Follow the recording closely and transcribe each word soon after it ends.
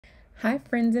Hi,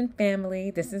 friends and family.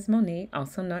 This is Monique,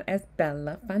 also known as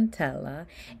Bella Fontella,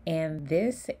 and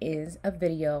this is a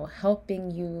video helping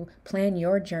you plan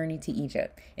your journey to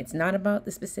Egypt. It's not about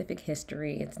the specific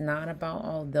history, it's not about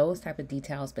all those type of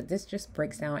details, but this just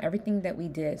breaks down everything that we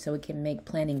did so it can make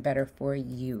planning better for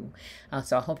you.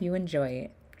 So I hope you enjoy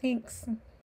it. Thanks.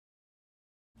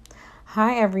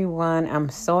 Hi, everyone. I'm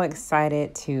so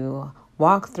excited to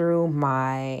walk through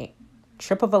my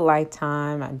trip of a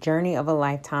lifetime, a journey of a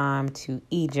lifetime to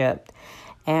Egypt.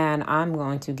 And I'm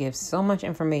going to give so much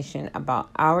information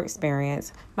about our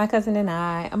experience, my cousin and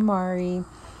I, Amari,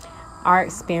 our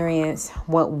experience,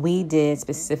 what we did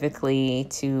specifically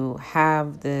to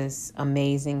have this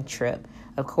amazing trip.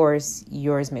 Of course,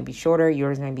 yours may be shorter,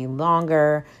 yours may be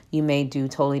longer. You may do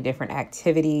totally different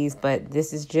activities, but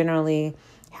this is generally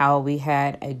how we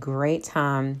had a great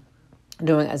time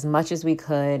doing as much as we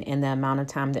could in the amount of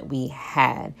time that we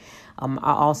had.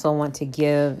 I also want to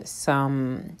give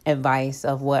some advice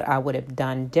of what I would have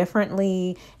done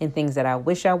differently and things that I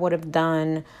wish I would have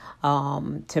done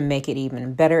to make it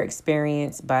even better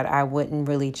experience. But I wouldn't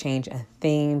really change a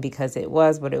thing because it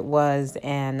was what it was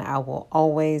and I will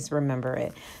always remember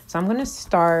it. So I'm going to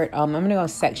start, I'm going to go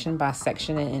section by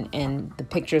section and the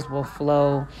pictures will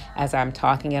flow as I'm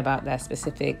talking about that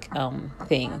specific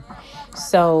thing.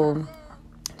 So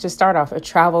to start off, a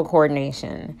travel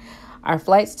coordination. Our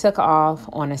flights took off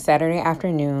on a Saturday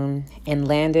afternoon and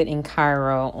landed in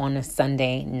Cairo on a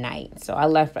Sunday night. So I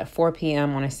left at 4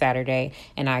 p.m. on a Saturday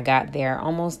and I got there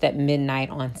almost at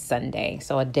midnight on Sunday,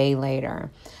 so a day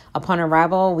later. Upon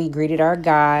arrival, we greeted our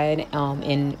guide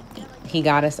and he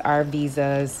got us our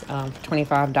visas for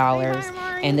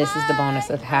 $25. And this is the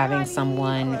bonus of having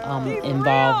someone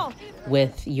involved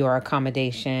with your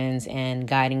accommodations and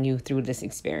guiding you through this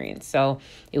experience. So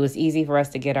it was easy for us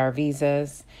to get our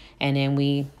visas and then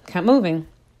we kept moving.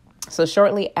 So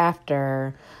shortly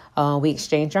after we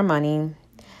exchanged our money,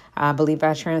 I believe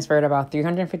I transferred about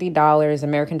 $350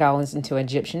 American dollars into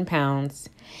Egyptian pounds.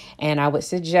 And I would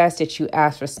suggest that you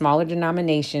ask for smaller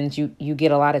denominations. You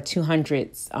get a lot of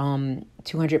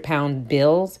 200-pound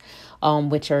bills,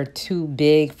 which are too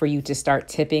big for you to start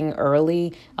tipping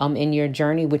early in your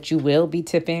journey, which you will be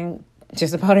tipping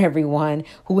just about everyone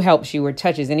who helps you or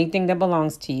touches anything that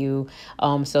belongs to you.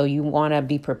 So you want to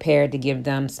be prepared to give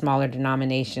them smaller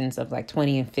denominations of like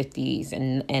 20 and 50s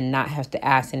and not have to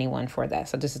ask anyone for that.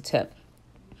 So just a tip.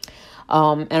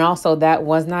 And also that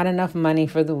was not enough money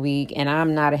for the week. And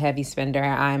I'm not a heavy spender.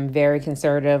 I'm very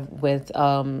conservative with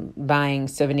buying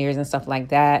souvenirs and stuff like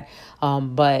that.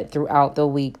 But throughout the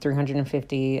week,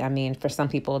 350, I mean, for some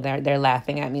people, they're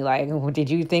laughing at me like, well, did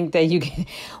you think that you can?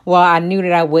 Well, I knew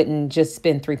that I wouldn't just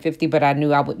spend 350, but I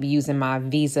knew I would be using my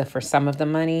Visa for some of the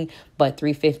money. But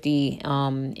 350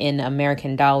 in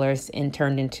American dollars and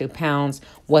turned into pounds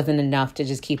wasn't enough to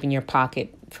just keep in your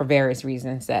pocket for various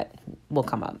reasons that will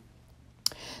come up.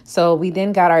 So we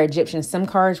then got our Egyptian SIM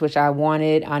cards, which I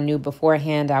wanted. I knew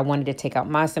beforehand I wanted to take out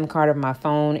my SIM card of my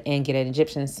phone and get an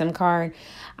Egyptian SIM card.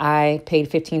 I paid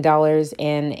 $15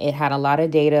 and it had a lot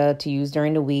of data to use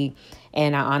during the week.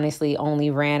 And I honestly only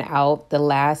ran out the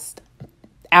last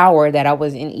hour that I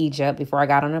was in Egypt before I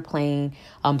got on a plane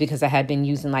because I had been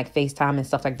using like FaceTime and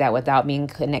stuff like that without being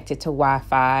connected to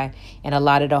Wi-Fi. And a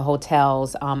lot of the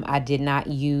hotels, I did not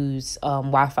use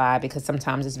Wi-Fi because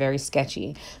sometimes it's very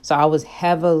sketchy. So I was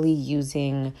heavily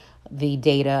using the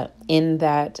data in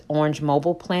that Orange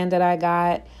mobile plan that I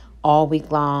got all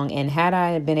week long. And had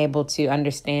I been able to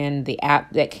understand the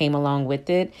app that came along with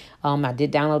it, I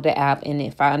did download the app. And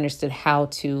if I understood how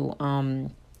to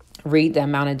read the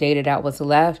amount of data that was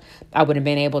left, I would have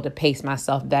been able to pace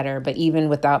myself better. But even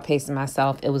without pacing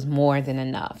myself, it was more than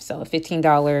enough. So a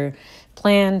 $15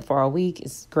 plan for a week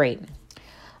is great.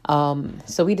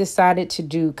 So we decided to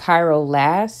do Cairo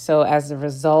last. So as a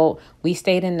result, we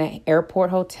stayed in the airport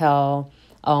hotel.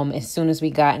 As soon as we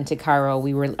got into Cairo,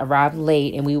 we arrived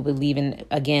late and we were leaving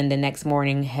again the next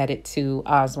morning, headed to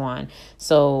Aswan.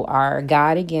 So our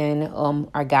guide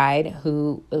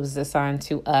who was assigned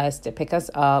to us to pick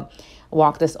us up,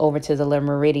 walked us over to the Le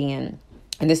Meridian.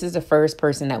 And this is the first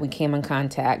person that we came in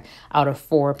contact out of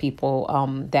 4 people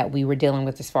that we were dealing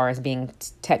with as far as being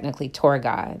technically tour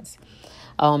guides.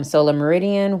 So Le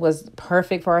Meridian was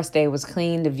perfect for our stay. It was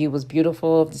clean. The view was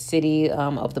beautiful of the city,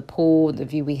 of the pool, the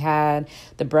view we had.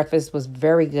 The breakfast was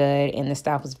very good and the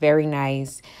staff was very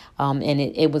nice. And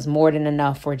it was more than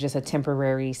enough for just a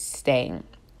temporary stay.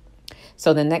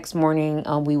 So the next morning,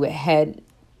 we would head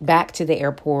back to the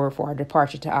airport for our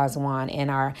departure to Aswan,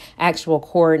 and our actual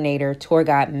coordinator tour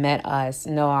guide met us,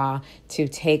 Noah, to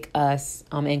take us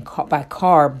by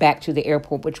car back to the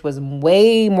airport, which was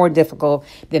way more difficult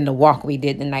than the walk we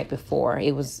did the night before.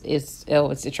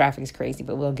 The traffic is crazy,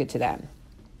 but we'll get to that.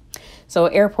 So,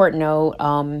 airport note,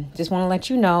 just want to let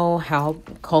you know how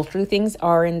culturally things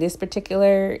are in this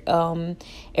particular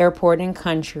airport and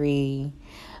country.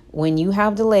 When you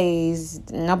have delays,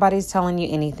 nobody's telling you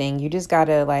anything. You just got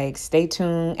to stay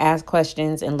tuned, ask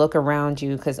questions, and look around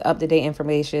you, because up-to-date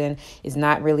information is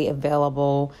not really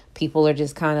available. People are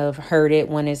just kind of heard it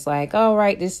when it's like, all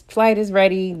right, this flight is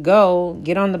ready, go,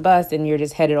 get on the bus, and you're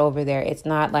just headed over there. It's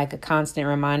not like a constant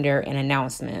reminder and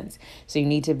announcements. So you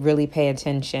need to really pay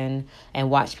attention and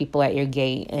watch people at your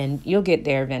gate, and you'll get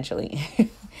there eventually.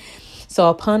 So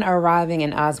upon arriving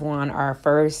in Aswan, our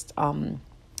first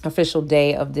official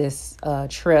day of this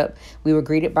trip, we were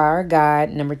greeted by our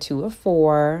guide, number 2 of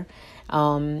 4.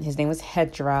 His name was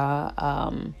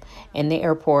Hedra, in the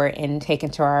airport, and taken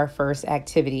to our first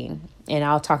activity. And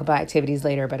I'll talk about activities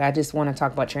later, but I just want to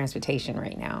talk about transportation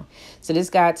right now. So this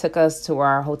guy took us to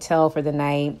our hotel for the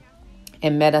night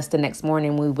and met us the next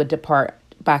morning. We would depart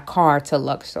by car to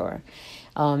Luxor.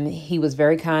 He was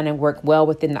very kind and worked well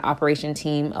within the operation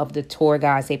team of the tour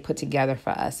guides they put together for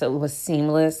us. So it was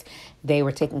seamless. They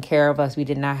were taking care of us. We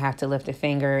did not have to lift a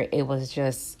finger. It was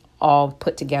just all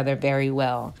put together very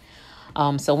well.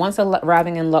 So once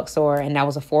arriving in Luxor, and that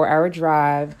was a 4-hour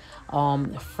drive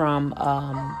from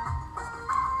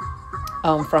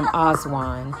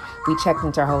Aswan, we checked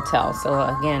into our hotel. So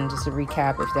again, just to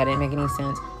recap, if that didn't make any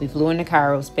sense, we flew into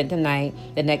Cairo, spent the night.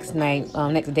 The next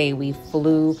day, we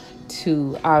flew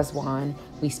to Aswan.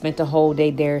 We spent the whole day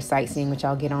there sightseeing, which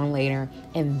I'll get on later.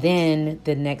 And then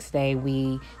the next day,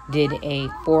 we did a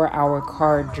 4-hour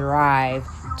car drive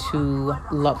to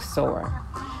Luxor.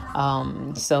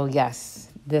 So yes,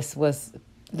 this was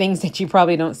things that you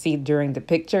probably don't see during the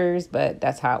pictures, but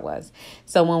that's how it was.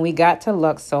 So when we got to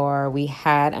Luxor, we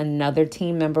had another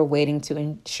team member waiting to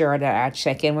ensure that our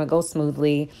check-in would go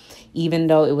smoothly, even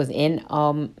though it was in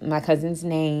my cousin's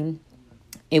name.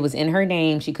 It was in her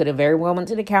name. She could have very well went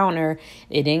to the counter.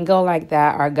 It didn't go like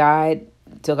that. Our guide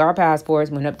took our passports,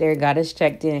 went up there, got us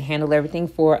checked in, handled everything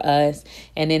for us.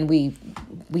 And then we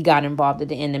got involved at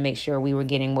the end to make sure we were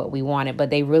getting what we wanted. But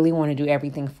they really want to do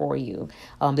everything for you.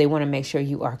 They want to make sure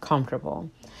you are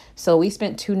comfortable. So we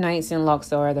spent 2 nights in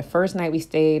Luxor. The first night we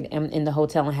stayed in the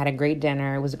hotel and had a great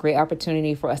dinner. It was a great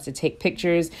opportunity for us to take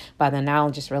pictures by the Nile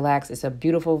and just relax. It's a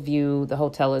beautiful view. The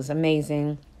hotel is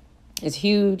amazing. It's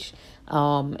huge.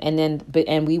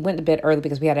 And we went to bed early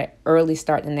because we had an early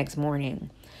start the next morning.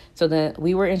 So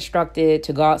we were instructed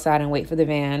to go outside and wait for the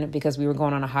van because we were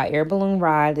going on a hot air balloon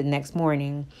ride the next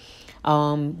morning.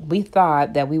 We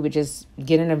thought that we would just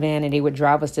get in a van and they would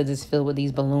drive us to this field where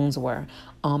these balloons were.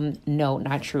 No,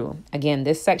 not true. Again,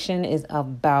 this section is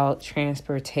about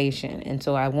transportation. And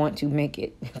so I want to make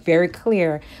it very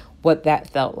clear what that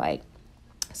felt like.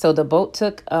 So the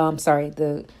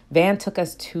van took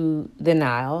us to the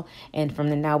Nile, and from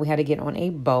the Nile we had to get on a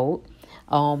boat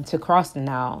to cross the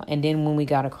Nile. And then when we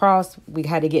got across, we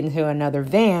had to get into another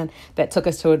van that took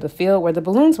us to the field where the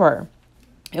balloons were.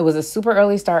 It was a super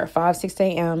early start, 6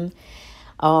 a.m.,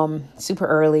 super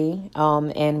early,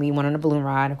 and we went on a balloon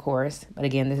ride, of course. But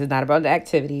again, this is not about the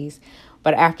activities.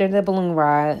 But after the balloon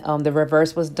ride, the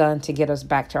reverse was done to get us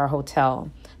back to our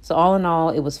hotel. So all in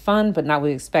all, it was fun, but not what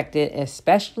we expected,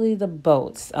 especially the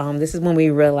boats. This is when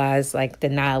we realized the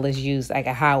Nile is used like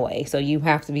a highway. So you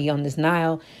have to be on this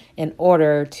Nile in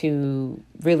order to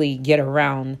really get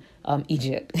around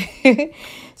Egypt.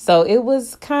 So it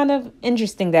was kind of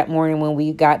interesting that morning when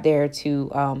we got there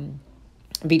to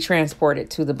be transported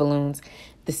to the balloons,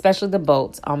 especially the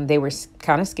boats. They were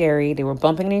kind of scary. They were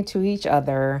bumping into each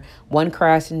other. One boat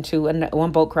crashed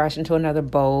into another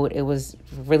boat. It was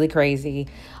really crazy.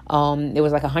 There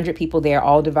was 100 people there,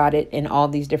 all divided in all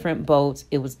these different boats.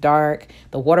 It was dark.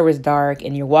 The water was dark,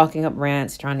 and you're walking up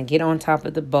ramps trying to get on top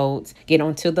of the boats, get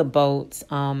onto the boats,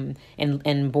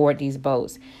 and board these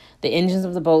boats. The engines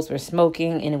of the boats were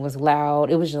smoking, and it was loud.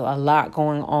 It was just a lot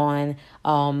going on.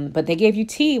 But they gave you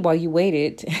tea while you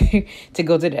waited to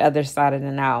go to the other side of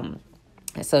the Nile.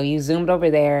 So you zoomed over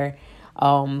there.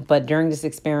 But during this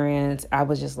experience, I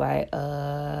was just like,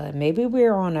 maybe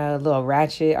we're on a little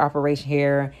ratchet operation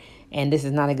here, and this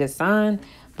is not a good sign.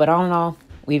 But all in all,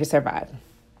 we've survived.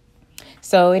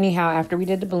 So anyhow, after we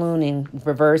did the balloon and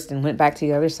reversed and went back to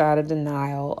the other side of the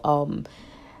Nile,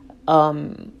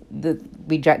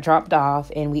 we dropped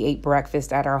off and we ate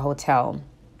breakfast at our hotel,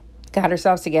 got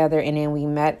ourselves together, and then we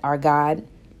met our guide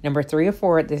number 3 or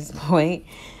 4 at this point,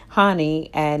 Hani,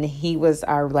 and he was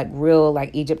our like real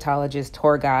like Egyptologist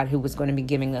tour guide who was going to be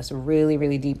giving us really,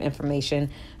 really deep information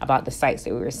about the sites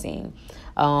that we were seeing.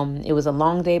 It was a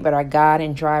long day, but our guide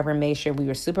and driver made sure we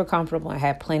were super comfortable and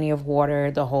had plenty of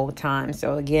water the whole time.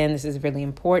 So again, this is really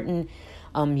important.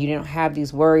 You don't have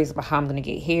these worries about how I'm going to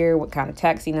get here, what kind of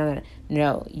taxi.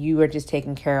 No, you are just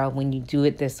taken care of when you do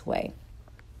it this way.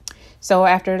 So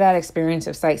after that experience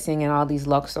of sightseeing and all these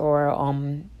Luxor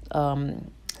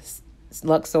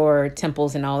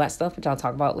temples and all that stuff, which I'll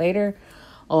talk about later,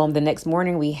 the next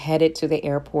morning we headed to the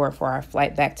airport for our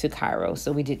flight back to Cairo.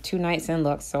 So we did 2 nights in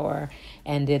Luxor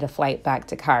and did a flight back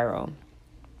to Cairo.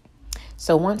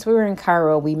 So once we were in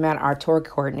Cairo, we met our tour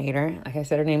coordinator. Like I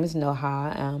said, her name is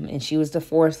Noha, and she was the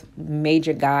 4th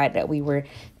major guide that we were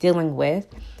dealing with.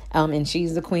 And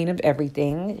she's the queen of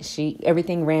everything.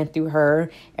 Everything ran through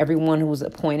her. Everyone who was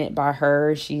appointed by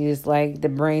her. She is like the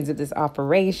brains of this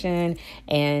operation,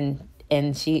 and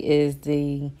she is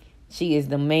the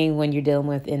main one you're dealing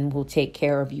with, and will take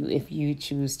care of you if you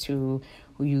choose to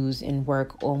use and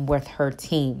work on with her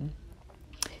team.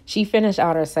 She finished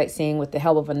out our sightseeing with the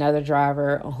help of another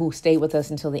driver who stayed with us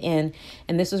until the end.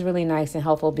 And this was really nice and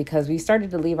helpful because we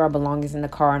started to leave our belongings in the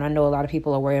car. And I know a lot of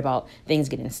people are worried about things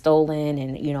getting stolen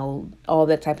and, all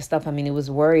that type of stuff. I mean, it was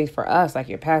worry for us, like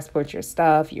your passport, your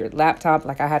stuff, your laptop.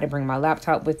 Like I had to bring my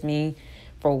laptop with me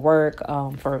for work,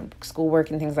 for schoolwork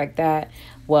and things like that.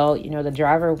 Well, the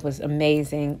driver was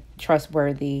amazing,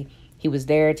 trustworthy. He was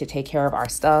there to take care of our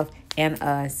stuff and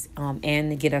us,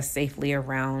 and to get us safely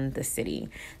around the city.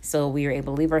 So we were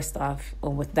able to leave our stuff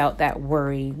without that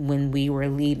worry when we were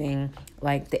leaving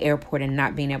like the airport and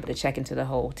not being able to check into the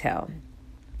hotel.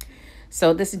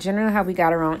 So this is generally how we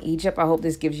got around Egypt. I hope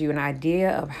this gives you an idea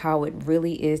of how it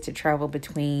really is to travel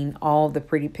between all the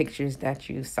pretty pictures that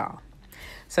you saw.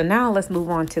 So now let's move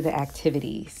on to the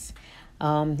activities.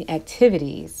 The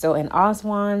activities. So in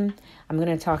Aswan, I'm going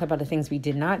to talk about the things we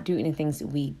did not do and the things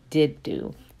we did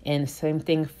do. And same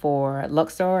thing for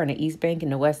Luxor and the East Bank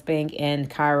and the West Bank and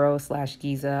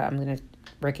Cairo/Giza. I'm going to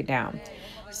break it down.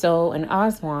 So in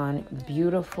Aswan,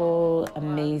 beautiful,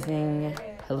 amazing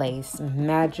place,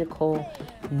 magical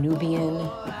Nubian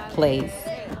place.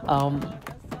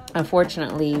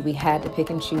 Unfortunately, we had to pick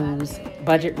and choose,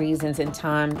 budget reasons and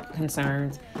time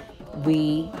concerns.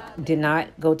 We did not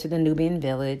go to the Nubian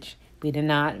village. We did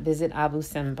not visit Abu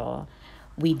Simbel.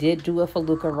 We did do a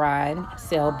felucca ride,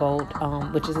 sailboat,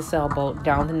 which is a sailboat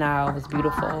down the Nile. It was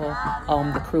beautiful.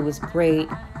 The crew was great.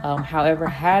 However,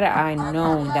 had I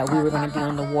known that we were going to be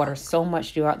on the water so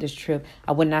much throughout this trip,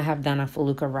 I would not have done a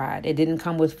felucca ride. It didn't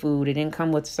come with food. It didn't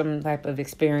come with some type of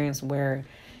experience where,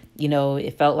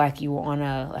 it felt like you were on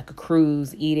a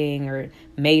cruise eating or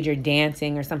major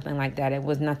dancing or something like that. It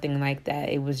was nothing like that.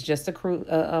 It was just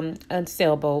a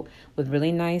sailboat with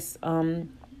really nice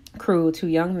crew, 2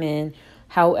 young men.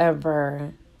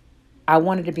 However, I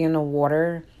wanted to be in the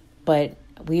water, but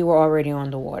we were already on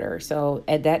the water. So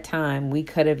at that time, we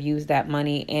could have used that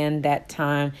money and that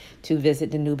time to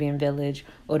visit the Nubian village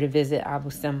or to visit Abu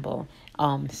Simbel.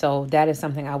 So that is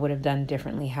something I would have done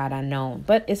differently had I known.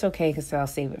 But it's okay because I'll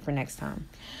save it for next time.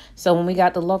 So when we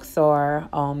got to Luxor,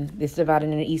 it's divided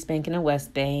in the East Bank and the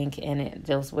West Bank, and it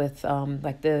deals with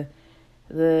like the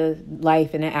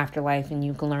life and the afterlife, and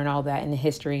you can learn all that in the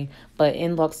history. But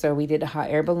in Luxor, we did a hot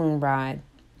air balloon ride,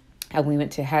 and we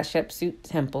went to Hatshepsut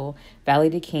Temple, Valley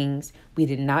of the Kings. We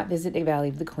did not visit the Valley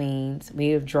of the Queens.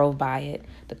 We drove by it.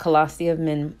 The Colossi of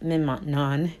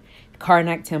Memnon,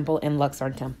 Karnak Temple, and Luxor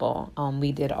Temple.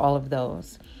 We did all of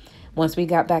those. Once we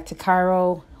got back to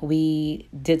Cairo, we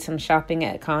did some shopping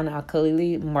at Khan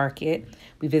al-Khalili Market.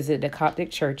 We visited the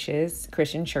Coptic churches,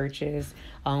 Christian churches,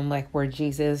 like where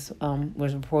Jesus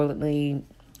was reportedly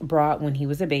brought when he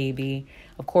was a baby.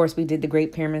 Of course, we did the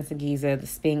Great Pyramids of Giza, the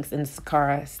Sphinx, and the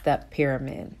Saqqara Step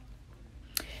Pyramid.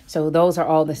 So those are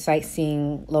all the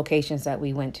sightseeing locations that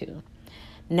we went to.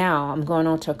 Now, I'm going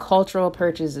on to cultural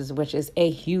purchases, which is a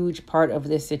huge part of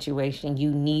this situation.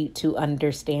 You need to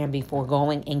understand before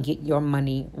going and get your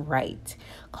money right.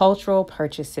 Cultural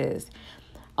purchases.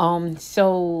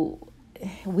 So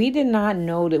we did not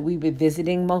know that we were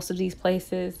visiting most of these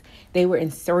places. They were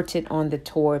inserted on the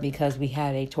tour because we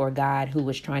had a tour guide who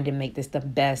was trying to make this the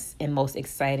best and most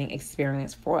exciting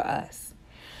experience for us.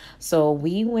 So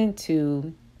we went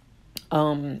to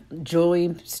a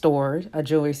jewelry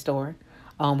store.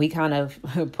 We kind of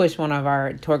pushed one of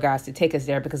our tour guides to take us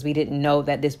there because we didn't know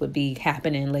that this would be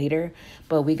happening later.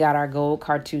 But we got our gold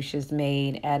cartouches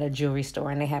made at a jewelry store,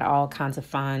 and they had all kinds of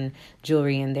fun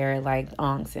jewelry in there, like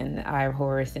Ankhs and Ivory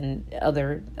Horse and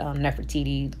other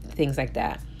Nefertiti, things like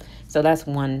that. So that's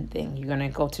one thing. You're going to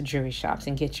go to jewelry shops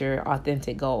and get your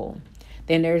authentic gold.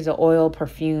 Then there's the oil,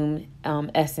 perfume,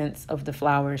 essence of the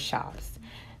flowers shops.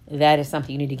 That is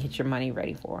something you need to get your money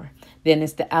ready for. Then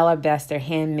it's the alabaster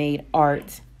handmade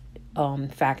art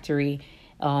factory.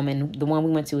 And the one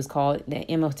we went to is called the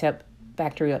Imhotep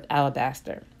Factory of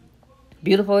Alabaster.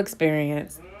 Beautiful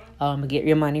experience. Get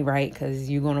your money right because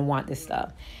you're going to want this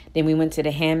stuff. Then we went to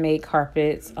the handmade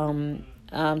carpets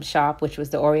shop, which was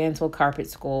the Oriental Carpet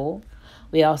School.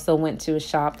 We also went to a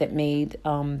shop that made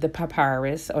the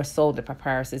papyrus, or sold the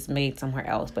papyrus. It's made somewhere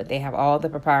else, but they have all the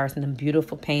papyrus and the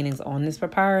beautiful paintings on this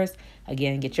papyrus.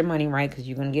 Again, get your money right because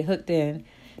you're going to get hooked in.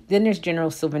 Then there's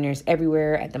general souvenirs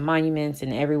everywhere at the monuments,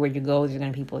 and everywhere you go, there's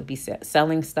going to people be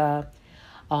selling stuff.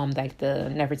 Like the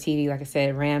Nefertiti, like I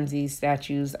said, Ramses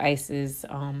statues, Isis,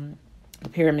 the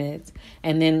pyramids.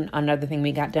 And then another thing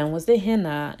we got done was the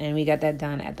henna, and we got that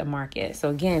done at the market. So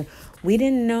again, we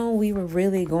didn't know we were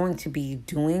really going to be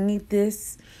doing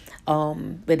this,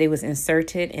 but it was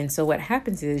inserted. And so what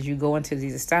happens is you go into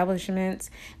these establishments,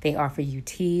 they offer you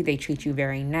tea, they treat you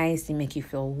very nice, they make you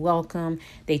feel welcome,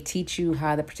 they teach you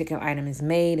how the particular item is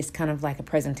made. It's kind of like a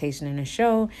presentation in a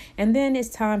show, and then it's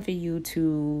time for you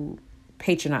to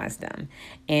patronize them.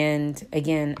 And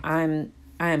again, I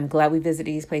am glad we visited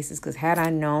these places, because had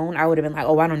I known, I would have been like,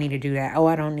 oh, I don't need to do that. Oh,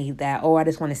 I don't need that. Oh, I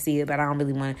just want to see it, but I don't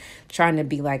really want to. Trying to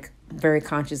be like very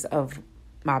conscious of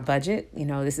my budget. You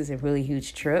know, this is a really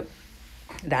huge trip.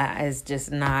 That is just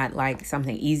not like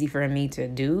something easy for me to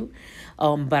do.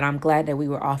 But I'm glad that we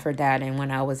were offered that. And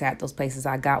when I was at those places,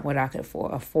 I got what I could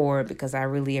afford, because I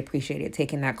really appreciated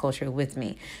taking that culture with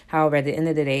me. However, at the end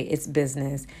of the day, it's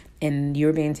business, and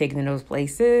you're being taken to those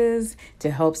places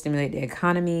to help stimulate the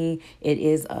economy. It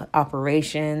is an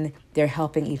operation. They're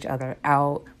helping each other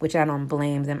out, which I don't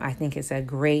blame them. I think it's a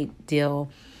great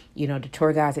deal. You know, the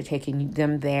tour guides are taking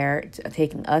them there,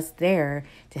 taking us there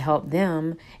to help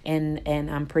them. And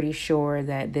I'm pretty sure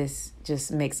that this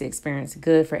just makes the experience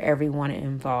good for everyone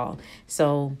involved.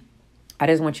 So I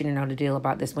just want you to know the deal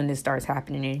about this when this starts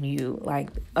happening in you.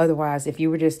 Like, otherwise, if you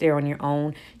were just there on your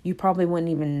own, you probably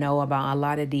wouldn't even know about a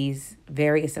lot of these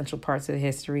very essential parts of the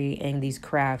history and these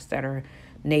crafts that are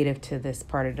native to this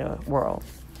part of the world.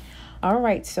 All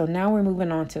right, so now we're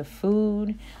moving on to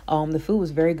food. The food was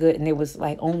very good, and there was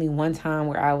like only one time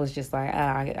where I was just like,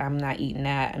 I'm not eating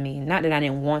that. I mean, not that I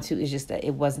didn't want to, it's just that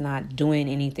it was not doing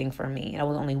anything for me. It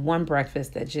was only one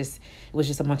breakfast that it was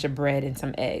just a bunch of bread and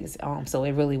some eggs. So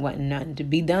it really wasn't nothing to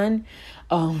be done.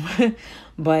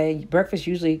 But breakfast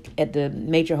usually at the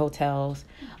major hotels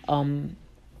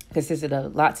consisted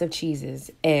of lots of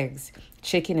cheeses, eggs,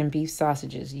 chicken and beef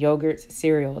sausages, yogurts,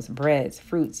 cereals, breads,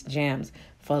 fruits, jams,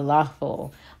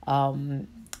 falafel,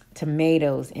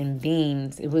 tomatoes and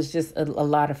beans. It was just a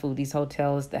lot of food. These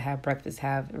hotels that have breakfast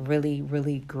have really,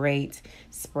 really great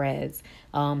spreads.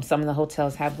 Some of the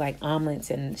hotels have like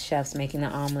omelets and chefs making the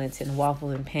omelets and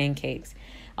waffles and pancakes.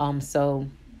 So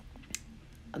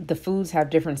the foods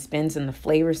have different spins in the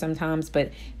flavor sometimes,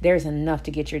 but there's enough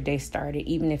to get your day started.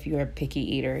 Even if you're a picky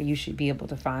eater, you should be able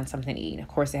to find something to eat. Of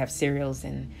course, they have cereals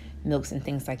and milks and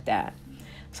things like that.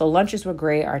 So lunches were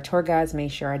great. Our tour guides made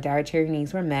sure our dietary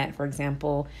needs were met. For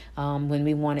example, when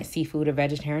we wanted seafood or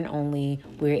vegetarian only,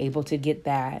 we were able to get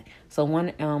that. So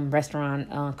one restaurant,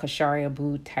 Kashari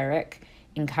Abu Tarek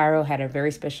in Cairo, had a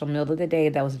very special meal of the day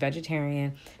that was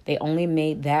vegetarian. They only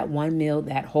made that one meal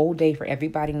that whole day for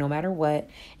everybody, no matter what.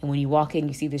 And when you walk in,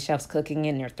 you see the chefs cooking it,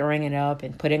 and they're throwing it up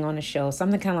and putting on a show.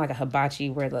 Something kind of like a hibachi,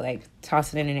 where they're like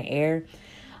tossing it in the air.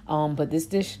 But this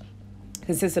dish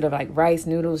consisted of like rice,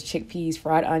 noodles, chickpeas,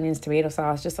 fried onions, tomato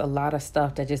sauce, just a lot of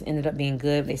stuff that just ended up being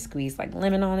good. They squeezed like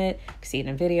lemon on it. You can see it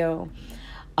in the video.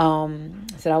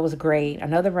 So that was great.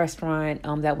 Another restaurant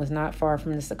that was not far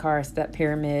from the Saqqara Step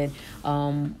Pyramid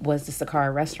was the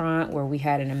Saqqara restaurant, where I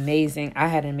had an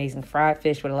amazing fried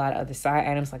fish with a lot of other side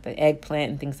items like the eggplant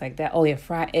and things like that. Oh yeah,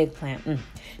 fried eggplant.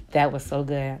 That was so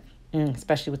good.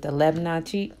 Especially with the Lebanon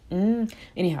cheese.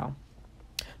 Anyhow.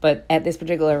 But at this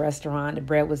particular restaurant, the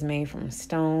bread was made from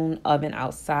stone oven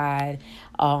outside.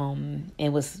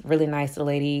 It was really nice. The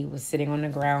lady was sitting on the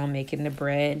ground making the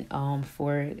bread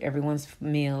for everyone's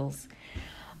meals.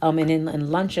 And then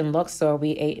in lunch in Luxor,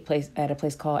 we ate at a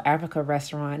place called Africa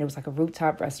Restaurant. It was like a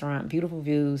rooftop restaurant, beautiful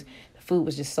views. The food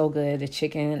was just so good. The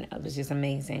chicken was just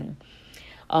amazing.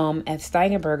 At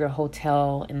Steigenberger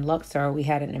Hotel in Luxor, we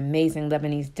had an amazing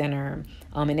Lebanese dinner.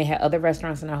 And they had other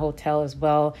restaurants in the hotel as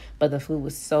well, but the food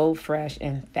was so fresh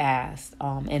and fast.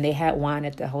 And they had wine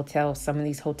at the hotel. Some of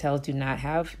these hotels do not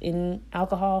have any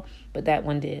alcohol, but that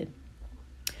one did.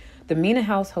 The Mina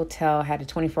House Hotel had a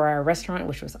 24-hour restaurant,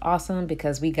 which was awesome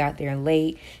because we got there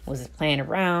late, was just playing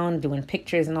around, doing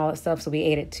pictures and all that stuff. So we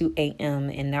ate at 2 a.m.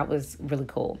 and that was really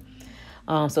cool.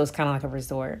 So it's kind of like a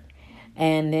resort.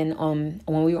 And then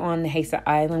when we were on the Giza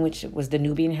Island, which was the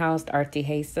Nubian house, the Arti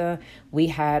Giza, we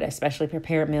had a specially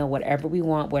prepared meal, whatever we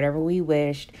want, whatever we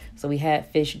wished. So we had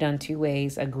fish done two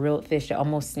ways, a grilled fish that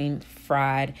almost seemed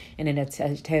fried, and then a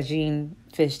tagine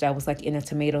fish that was like in a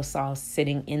tomato sauce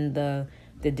sitting in the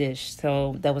dish.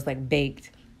 So that was like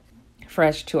baked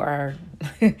fresh to our,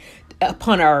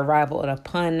 upon our arrival and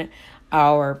upon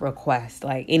our request,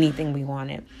 like anything we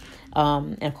wanted.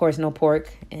 And of course, no pork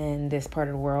in this part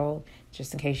of the world,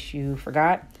 just in case you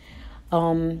forgot.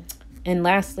 And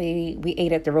lastly, we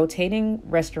ate at the rotating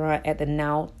restaurant at the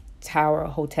Now Tower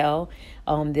Hotel.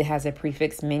 That has a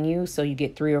prefix menu, so you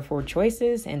get 3 or 4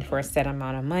 choices and for a set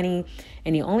amount of money.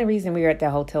 And the only reason we were at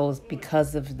that hotel is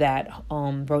because of that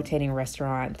rotating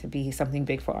restaurant to be something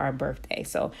big for our birthday.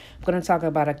 So I'm going to talk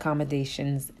about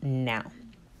accommodations now.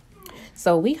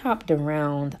 So we hopped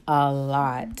around a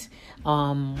lot,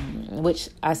 which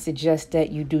I suggest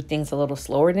that you do things a little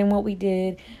slower than what we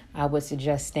did. I would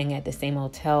suggest staying at the same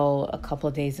hotel a couple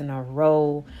of days in a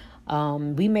row.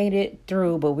 We made it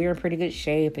through, but we were in pretty good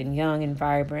shape and young and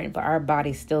vibrant, but our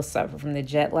bodies still suffer from the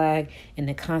jet lag and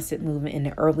the constant movement in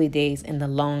the early days and the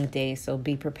long days. So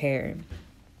be prepared.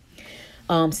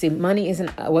 See, money is an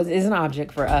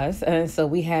object for us, and so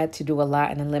we had to do a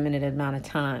lot in a limited amount of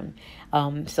time.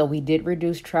 So we did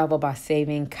reduce travel by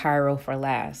saving Cairo for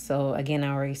last. So again,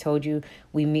 I already told you,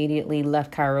 we immediately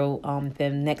left Cairo the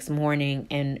next morning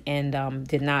and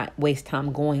did not waste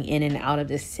time going in and out of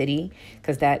the city,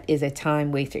 because that is a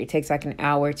time waster. It takes like an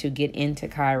hour to get into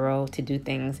Cairo to do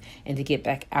things and to get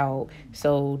back out.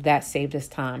 So that saved us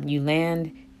time. You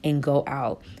land and go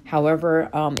out. However,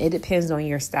 it depends on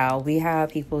your style. We have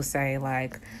people say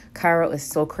like, Cairo is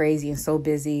so crazy and so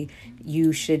busy.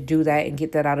 You should do that and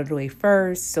get that out of the way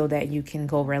first so that you can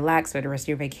go relax for the rest of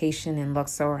your vacation in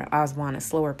Luxor and Aswan at a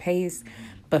slower pace.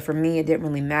 But for me, it didn't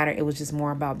really matter. It was just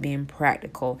more about being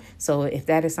practical. So if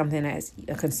that is something that's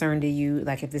a concern to you,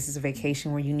 like if this is a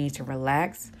vacation where you need to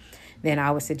relax, then I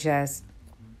would suggest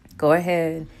go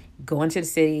ahead, go into the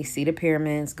city, see the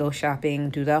pyramids, go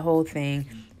shopping, do that whole thing.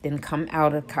 Then come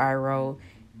out of Cairo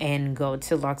and go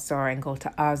to Luxor and go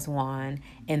to Aswan.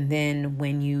 And then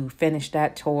when you finish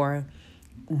that tour,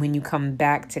 when you come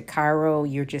back to Cairo,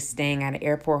 you're just staying at an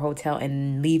airport hotel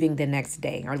and leaving the next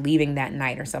day or leaving that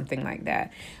night or something like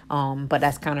that. But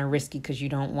that's kind of risky because you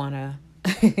don't want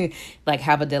to like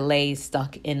have a delay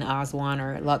stuck in Aswan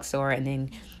or Luxor and then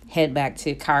head back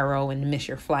to Cairo and miss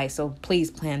your flight. So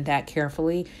please plan that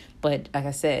carefully. But like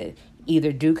I said,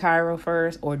 either do Cairo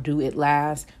first or do it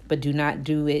last, but do not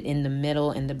do it in the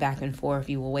middle and the back and forth.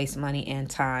 You will waste money and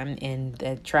time, and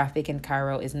the traffic in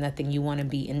Cairo is nothing you want to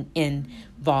be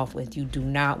involved with. You do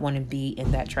not want to be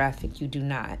in that traffic. You do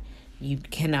not. You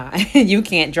cannot. You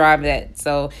can't drive that,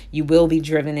 so you will be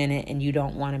driven in it, and you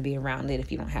don't want to be around it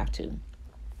if you don't have to.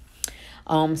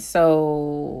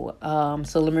 So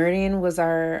Le Méridien was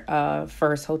our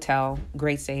first hotel.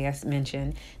 Great stay, as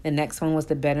mentioned. The next one was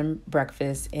the bed and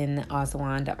breakfast in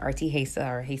Aswan, the Arti Giza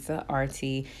or Giza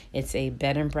Arti. It's a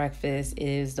bed and breakfast. It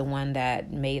is the one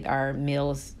that made our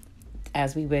meals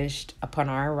as we wished upon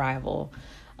our arrival.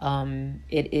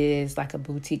 It is like a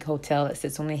boutique hotel that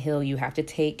sits on a hill. You have to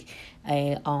take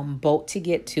a boat to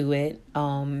get to it.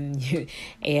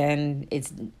 And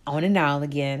it's on an isle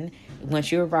again.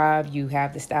 Once you arrive, you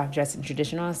have the staff dressed in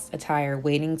traditional attire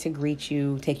waiting to greet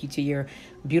you, take you to your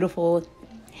beautiful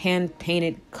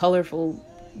hand-painted, colorful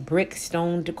brick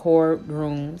stone decor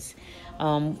rooms.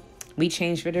 We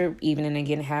changed for the evening,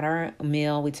 again, had our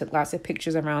meal. We took lots of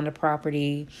pictures around the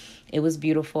property. It was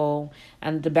beautiful.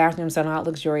 And the bathrooms are not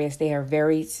luxurious. They are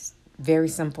very, very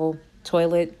simple.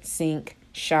 Toilet, sink,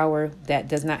 shower that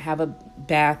does not have a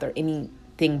bath or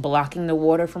anything blocking the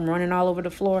water from running all over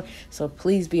the floor. So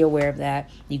please be aware of that.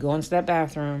 You go into that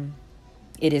bathroom.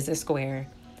 It is a square.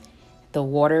 The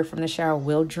water from the shower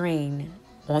will drain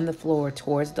on the floor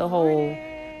towards the hole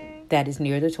that is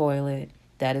near the toilet.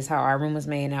 That is how our room was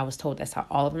made, and I was told that's how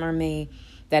all of them are made.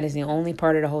 That is the only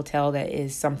part of the hotel that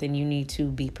is something you need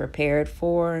to be prepared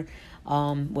for,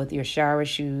 with your shower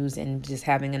shoes and just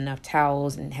having enough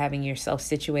towels and having yourself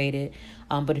situated.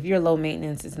 But if you're low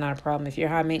maintenance, it's not a problem. If you're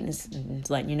high maintenance,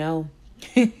 it's letting you know.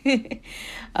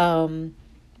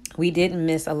 We didn't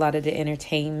miss a lot of the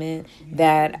entertainment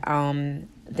that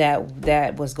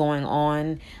that was going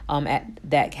on at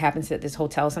that happens at this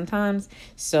hotel sometimes.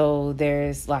 So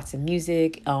there's lots of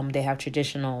music. They have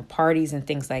traditional parties and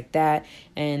things like that.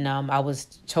 And I was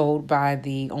told by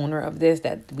the owner of this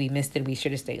that we missed it. We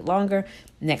should have stayed longer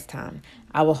next time.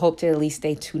 I will hope to at least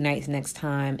stay 2 nights next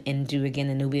time and do again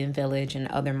the Nubian Village and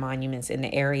other monuments in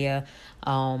the area,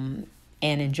 and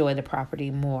enjoy the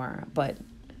property more. But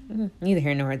neither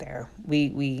here nor there.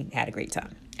 We had a great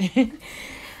time.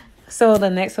 So the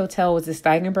next hotel was the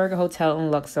Steigenberger Hotel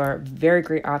in Luxor. Very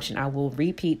great option. I will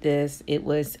repeat this. It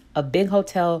was a big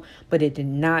hotel, but it did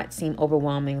not seem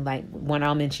overwhelming like one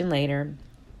I'll mention later.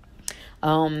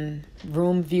 Room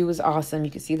view was awesome.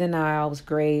 You could see the Nile. It was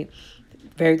great.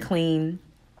 Very clean.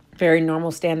 Very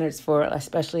normal standards for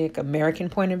especially like American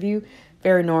point of view.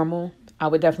 Very normal. I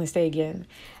would definitely stay again.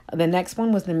 The next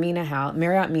one was the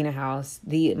Marriott Mina House,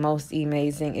 the most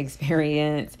amazing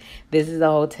experience. This is a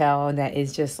hotel that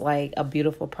is just like a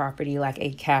beautiful property, like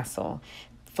a castle.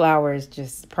 Flowers,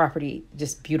 just property,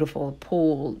 just beautiful.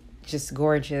 Pool, just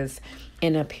gorgeous.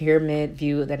 In a pyramid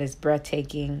view that is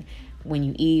breathtaking. When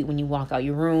you eat, when you walk out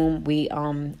your room,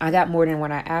 I got more than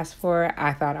what I asked for.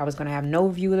 I thought I was going to have no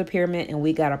view of the pyramid, and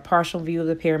we got a partial view of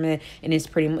the pyramid, and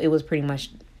it was pretty much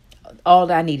all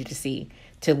that I needed to see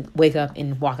to wake up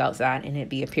and walk outside and it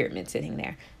be a pyramid sitting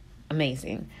there.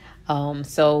 Amazing.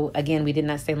 So again, we did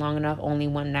not stay long enough, only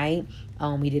one night.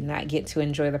 We did not get to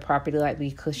enjoy the property like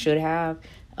we should have.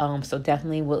 So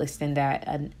definitely we'll extend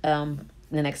that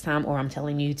the next time, or I'm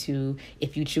telling you to,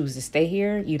 if you choose to stay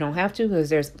here, you don't have to, because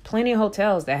there's plenty of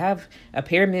hotels that have a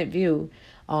pyramid view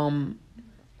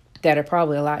that are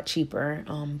probably a lot cheaper,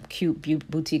 cute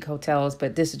boutique hotels,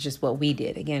 but this is just what we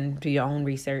did. Again, do your own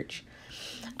research.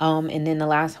 And then the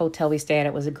last hotel we stayed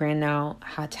at was a Grand Nile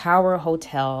Tower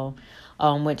Hotel,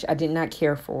 which I did not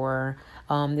care for.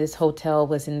 This hotel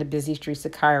was in the busy streets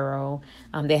of Cairo.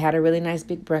 They had a really nice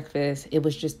big breakfast. It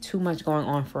was just too much going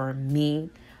on for me.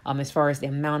 As far as the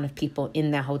amount of people in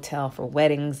that hotel for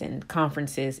weddings and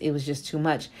conferences, it was just too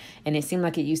much. And it seemed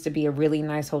like it used to be a really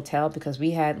nice hotel because we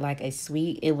had like a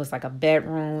suite. It was like a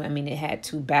bedroom. I mean, it had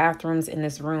 2 bathrooms in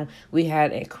this room. We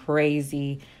had a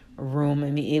crazy room.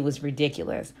 I mean, it was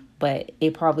ridiculous, but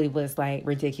it probably was like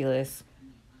ridiculous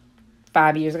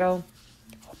 5 years ago,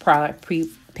 probably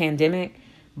pre-pandemic.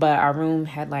 But our room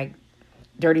had like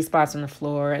dirty spots on the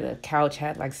floor. The couch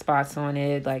had like spots on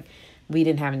it. Like, we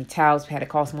didn't have any towels. We had to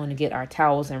call someone to get our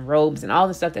towels and robes, and all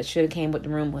the stuff that should have came with the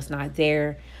room was not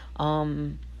there.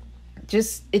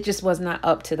 It just was not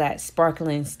up to that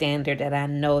sparkling standard that I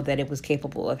know that it was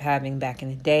capable of having back in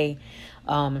the day.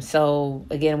 So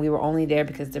again, we were only there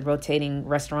because the rotating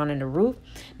restaurant and the roof.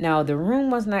 Now, the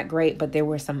room was not great, but there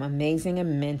were some amazing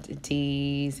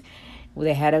amenities.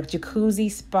 They had a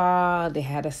jacuzzi spa. They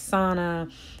had a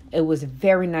sauna. It was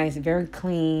very nice, very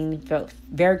clean, felt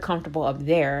very comfortable up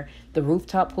there. The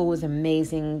rooftop pool was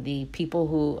amazing. The people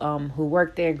who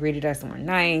worked there greeted us and were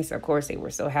nice. Of course, they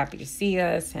were so happy to see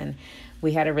us, and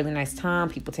we had a really nice time.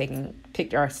 People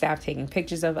our staff taking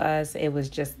pictures of us. It was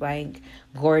just like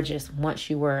gorgeous once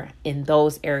you were in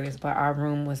those areas, but our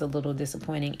room was a little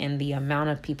disappointing, and the amount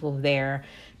of people there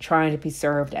trying to be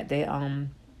served at the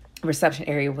reception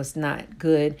area was not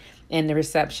good. And the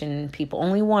reception people,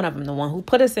 only one of them, the one who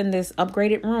put us in this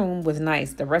upgraded room, was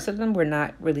nice. The rest of them were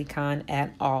not really kind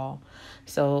at all.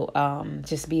 So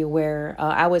just be aware.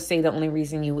 I would say the only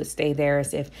reason you would stay there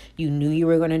is if you knew you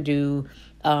were going to do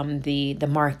the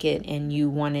market and you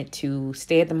wanted to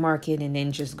stay at the market and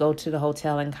then just go to the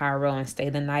hotel in Cairo and stay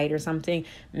the night or something,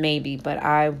 maybe. But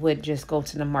I would just go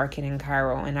to the market in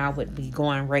Cairo, and I would be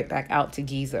going right back out to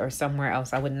Giza or somewhere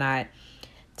else. I would not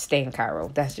stay in Cairo.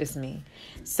 That's just me.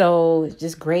 So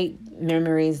just great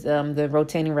memories. The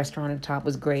rotating restaurant at the top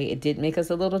was great. It did make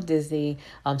us a little dizzy.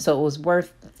 So it was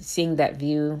worth seeing that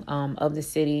view of the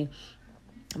city.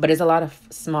 But there's a lot of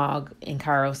smog in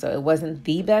Cairo, so it wasn't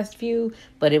the best view,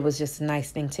 but it was just a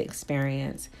nice thing to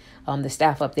experience. The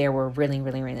staff up there were really,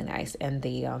 really, really nice, and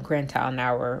the Grand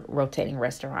Tower rotating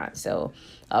restaurant. So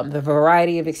the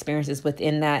variety of experiences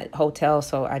within that hotel,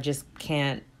 so I just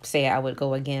can't say I would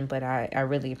go again, but I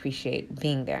really appreciate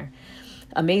being there.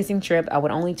 Amazing trip. I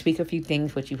would only tweak a few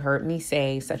things, which you've heard me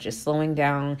say, such as slowing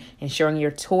down, ensuring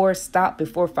your tour stop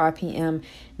before 5 p.m.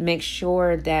 Make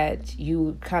sure that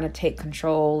you kind of take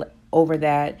control over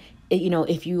that.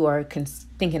 If you are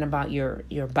thinking about your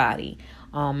body.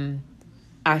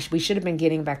 We should have been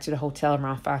getting back to the hotel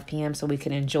around 5 p.m. so we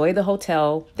could enjoy the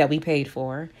hotel that we paid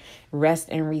for, rest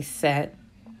and reset,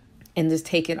 and just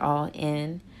take it all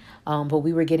in. But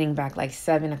we were getting back like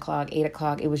 7 o'clock, 8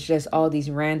 o'clock. It was just all these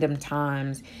random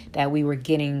times that we were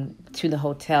getting to the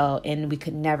hotel, and we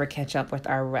could never catch up with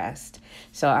our rest.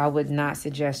 So I would not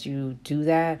suggest you do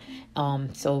that.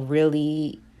 So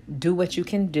really do what you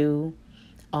can do,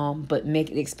 but make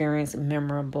the experience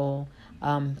memorable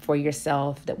for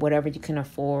yourself, that whatever you can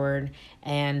afford.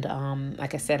 And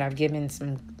like I said, I've given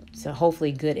some so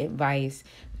hopefully good advice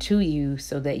to you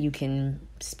so that you can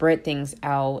spread things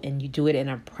out and you do it in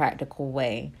a practical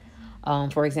way.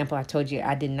 For example, I told you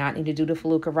I did not need to do the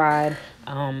Felucca ride.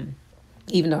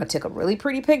 Even though I took a really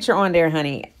pretty picture on there,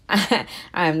 honey.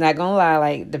 I'm not gonna lie,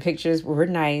 like the pictures were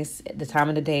nice. The time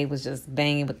of the day was just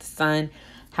banging with the sun.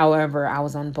 However, I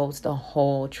was on boats the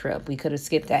whole trip. We could have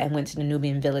skipped that and went to the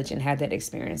Nubian village and had that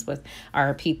experience with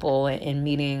our people and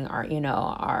meeting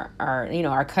our,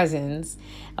 our cousins,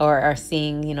 or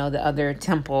seeing, the other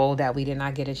temple that we did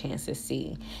not get a chance to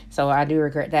see. So I do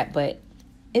regret that, but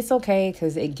it's okay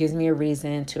because it gives me a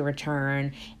reason to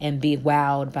return and be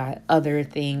wowed by other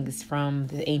things from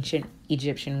the ancient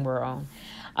Egyptian world.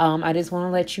 I just want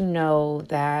to let you know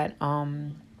that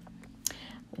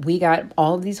we got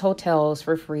all of these hotels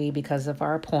for free because of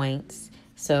our points.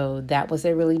 So that was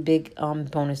a really big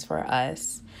bonus for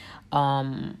us.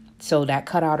 So that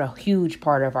cut out a huge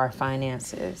part of our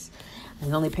finances.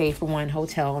 We only paid for one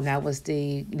hotel, and that was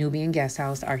the Nubian guest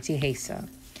house, Artihesa.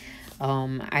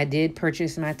 I did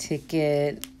purchase my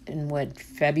ticket in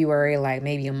February, like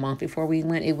maybe a month before we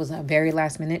went. It was a very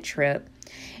last minute trip,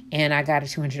 and I got a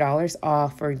 $200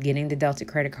 off for getting the Delta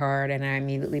credit card, and I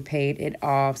immediately paid it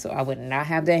off, so I would not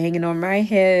have that hanging on my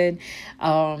head.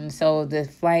 So the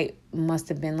flight must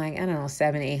have been like, I don't know,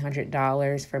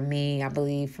 $700-800 for me. I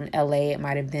believe from LA, it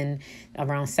might have been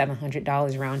around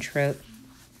 $700 round trip.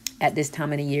 At this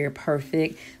time of the year,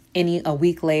 perfect. A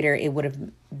week later, it would have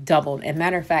doubled. As a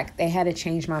matter of fact, they had to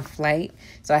change my flight.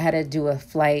 So I had to do a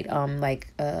flight,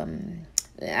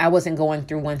 I wasn't going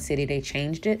through one city. They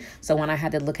changed it. So when I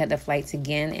had to look at the flights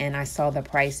again and I saw the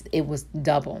price, it was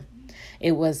double.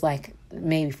 It was like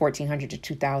maybe $1,400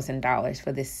 to $2,000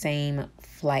 for the same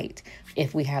flight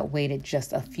if we had waited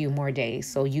just a few more days.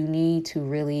 So you need to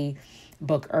really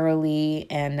book early,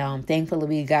 and thankfully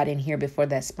we got in here before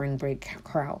that spring break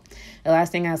crowd. The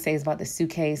last thing I'll say is about the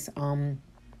suitcase.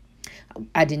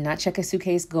 I did not check a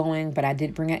suitcase going, but I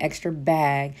did bring an extra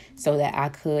bag so that I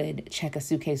could check a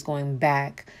suitcase going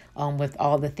back with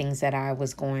all the things that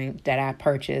I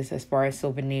purchased as far as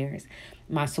souvenirs.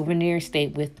 My souvenirs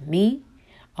stayed with me.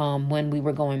 When we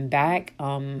were going back,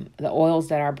 the oils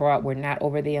that I brought were not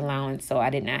over the allowance, so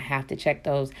I did not have to check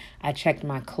those. I checked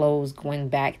my clothes going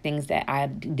back, things that I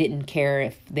didn't care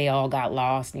if they all got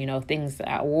lost, things that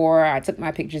I wore. I took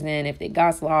my pictures in. If they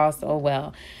got lost, oh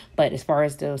well. But as far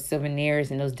as those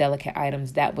souvenirs and those delicate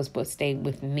items, that was what stayed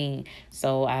with me.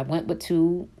 So I went with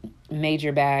 2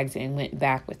 major bags and went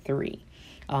back with 3.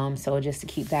 So just to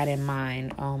keep that in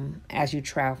mind as you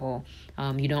travel.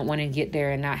 You don't want to get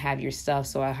there and not have your stuff.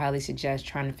 So I highly suggest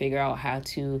trying to figure out how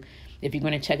to, if you're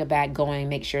going to check a bag going,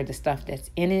 make sure the stuff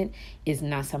that's in it is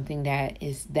not something that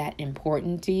is that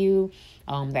important to you.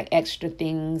 Like extra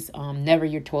things, never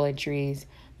your toiletries,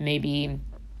 maybe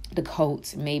the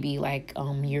coats, maybe like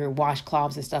your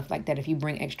washcloths and stuff like that. If you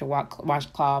bring extra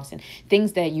washcloths and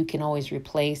things that you can always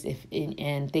replace,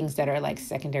 and things that are like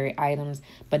secondary items,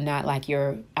 but not like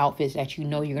your outfits that you're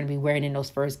going to be wearing in those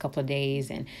first couple of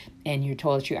days, and your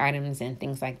toiletry items and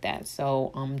things like that.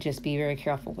 So just be very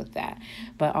careful with that.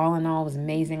 But all in all, it was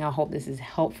amazing. I hope this is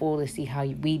helpful to see how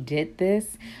we did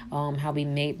this, how we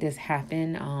made this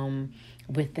happen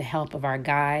with the help of our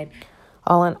guide.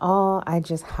 All in all, I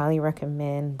just highly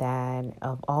recommend that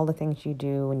of all the things you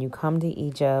do when you come to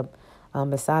Egypt,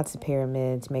 besides the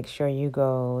pyramids, make sure you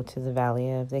go to the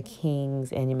Valley of the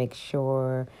Kings, and you make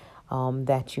sure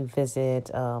that you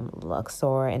visit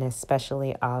Luxor, and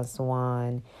especially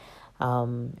Aswan,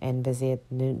 and visit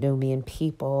Nubian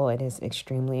people. It is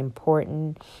extremely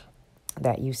important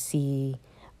that you see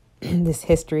this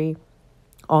history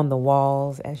on the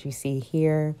walls as you see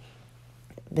here.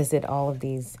 Visit all of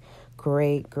these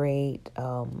great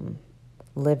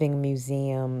living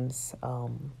museums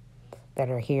that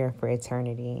are here for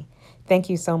eternity. Thank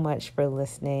you so much for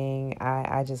listening.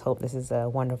 I just hope this is a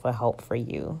wonderful help for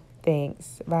you.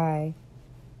 Thanks. Bye.